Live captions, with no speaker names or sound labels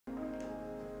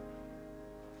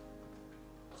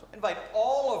invite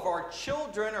all of our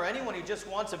children or anyone who just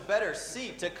wants a better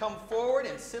seat to come forward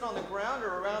and sit on the ground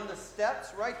or around the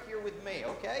steps right here with me,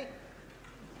 okay?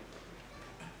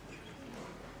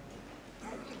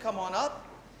 You can come on up.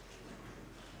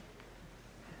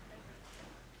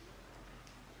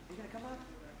 You going to come up?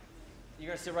 You're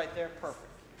going to sit right there? Perfect.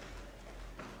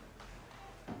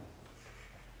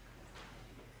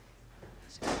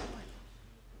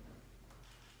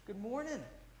 Good morning.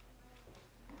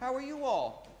 How are you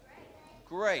all?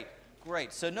 Great,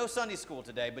 great. So no Sunday school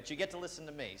today, but you get to listen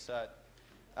to me. So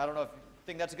I don't know if you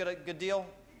think that's a good deal?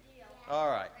 All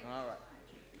right, all right.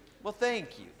 Well,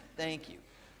 thank you, thank you.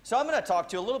 So I'm going to talk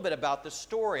to you a little bit about the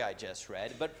story I just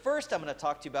read, but first I'm going to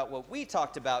talk to you about what we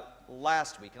talked about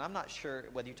last week, and I'm not sure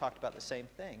whether you talked about the same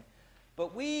thing,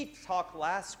 but we talked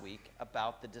last week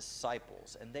about the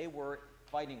disciples, and they were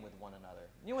fighting with one another.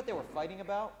 You know what they were fighting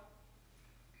about?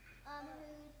 Who's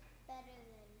better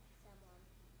than someone?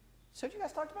 So you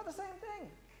guys talked about the same thing.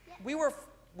 Yep.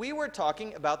 We were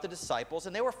talking about the disciples,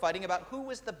 and they were fighting about who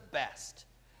was the best.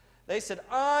 They said,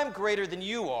 I'm greater than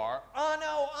you are. Oh,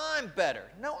 no, I'm better.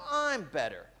 No, I'm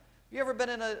better. You ever been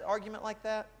in an argument like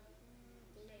that?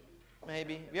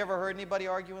 Maybe. Have you ever heard anybody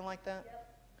arguing like that?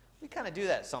 Yep. We kind of do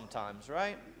that sometimes,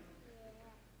 right?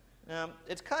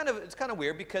 It's kind of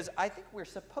weird because I think we're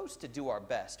supposed to do our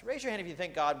best. Raise your hand if you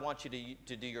think God wants you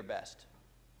to do your best.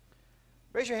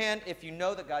 Raise your hand if you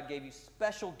know that God gave you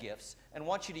special gifts and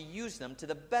wants you to use them to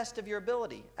the best of your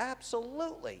ability.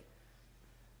 Absolutely.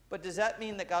 But does that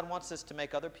mean that God wants us to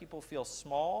make other people feel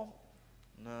small?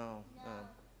 No.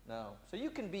 So you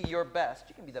can be your best.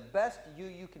 You can be the best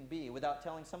you can be without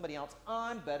telling somebody else,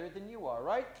 I'm better than you are,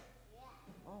 right? Yeah.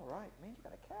 All right. Man, you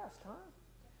got a cast, huh?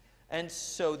 And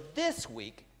so this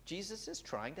week, Jesus is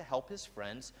trying to help his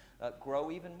friends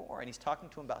grow even more. And he's talking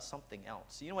to them about something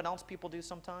else. You know what else people do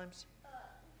sometimes?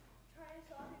 Trying to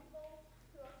stop people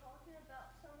who are talking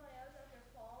about somebody else that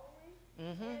they're following.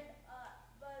 Mm-hmm.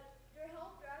 But they're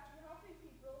actually helping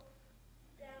people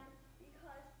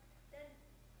because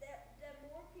then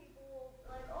more people will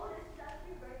like, oh, this is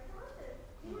actually a great person.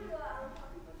 You want to go out and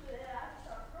talk people so they actually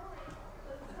start growing.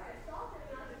 So if you try to stop them,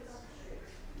 you're not going to stop the truth.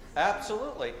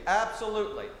 Absolutely,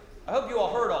 absolutely. I hope you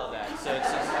all heard all that. So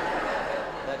it's just,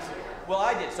 well,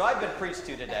 I did. So I've been preached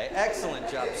to today. Excellent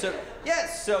job. So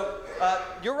yes,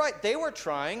 you're right. They were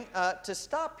trying to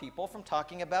stop people from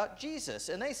talking about Jesus,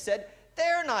 and they said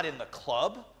they're not in the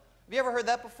club. Have you ever heard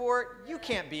that before? You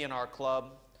can't be in our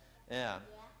club. Yeah.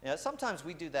 Sometimes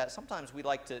we do that. Sometimes we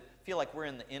like to feel like we're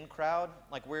in the in crowd,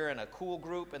 like we're in a cool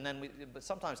group, and then but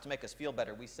sometimes to make us feel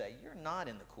better, we say you're not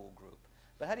in the cool group.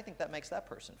 But how do you think that makes that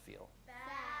person feel? Bad,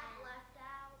 left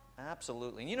out,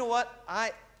 Absolutely. And you know what?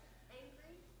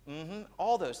 angry.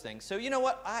 All those things. So you know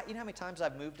what? You know how many times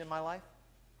I've moved in my life?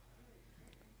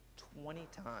 20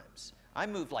 times. I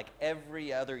moved like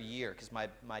every other year because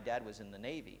my dad was in the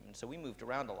Navy, and so we moved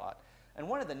around a lot. And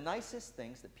one of the nicest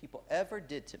things that people ever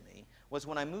did to me was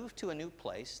when I moved to a new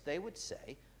place, they would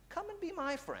say, come and be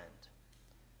my friend.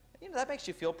 You know, that makes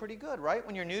you feel pretty good, right?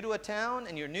 When you're new to a town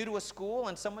and you're new to a school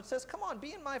and someone says, come on,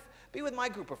 be with my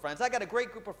group of friends. I got a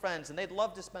great group of friends and they'd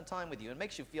love to spend time with you. It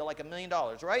makes you feel like $1 million,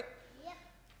 right? Yep.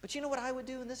 But you know what I would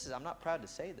do? And I'm not proud to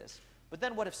say this, but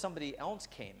then what if somebody else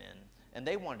came in and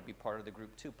they wanted to be part of the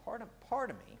group too? Part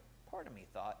of me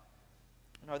thought,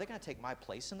 are they going to take my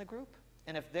place in the group?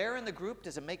 And if they're in the group,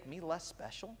 does it make me less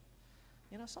special?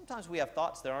 You know, sometimes we have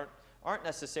thoughts that aren't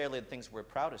necessarily the things we're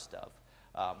proudest of.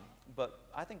 But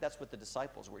I think that's what the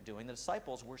disciples were doing. The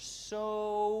disciples were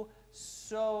so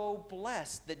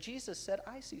blessed that Jesus said,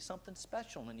 I see something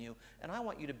special in you, and I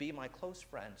want you to be my close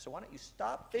friend. So why don't you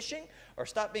stop fishing or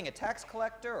stop being a tax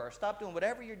collector or stop doing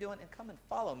whatever you're doing and come and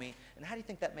follow me? And how do you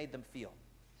think that made them feel?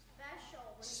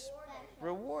 Special,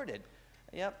 Rewarded.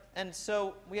 Yep. And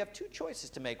so we have two choices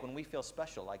to make when we feel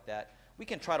special like that. We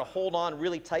can try to hold on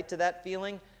really tight to that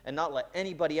feeling and not let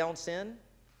anybody else in.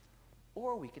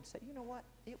 Or we could say, you know what?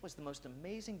 It was the most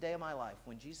amazing day of my life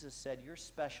when Jesus said, you're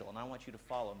special and I want you to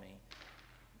follow me.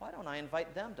 Why don't I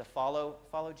invite them to follow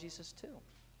Jesus too?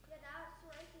 Yeah, that's the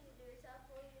right thing to do, stop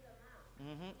pulling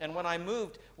them out. And when I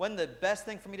moved, the best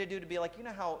thing for me to do to be like, you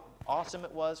know how awesome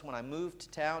it was when I moved to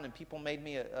town and people made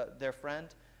me their friend?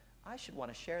 I should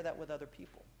want to share that with other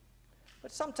people.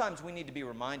 But sometimes we need to be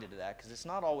reminded of that because it's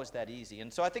not always that easy.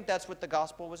 And so I think that's what the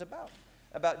gospel was about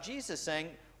Jesus saying,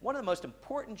 one of the most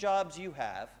important jobs you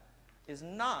have is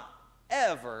not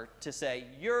ever to say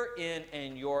you're in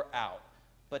and you're out,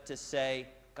 but to say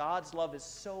God's love is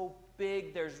so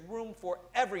big, there's room for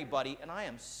everybody, and I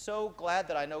am so glad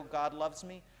that I know God loves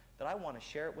me that I want to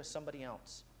share it with somebody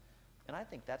else. And I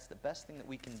think that's the best thing that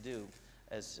we can do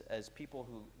as people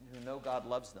who know God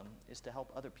loves them is to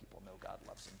help other people know God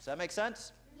loves them. Does that make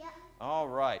sense? Yeah. All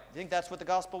right. You think that's what the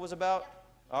gospel was about? Yep.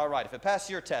 All right. If it passes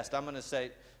your test, I'm going to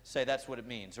say that's what it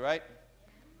means, right?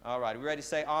 All right. Are we ready to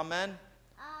say amen?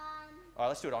 All right,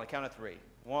 let's do it on a count of 3.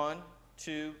 1,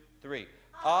 2, 3.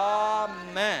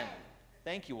 Amen.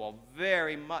 Thank you all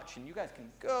very much. And you guys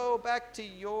can go back to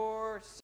your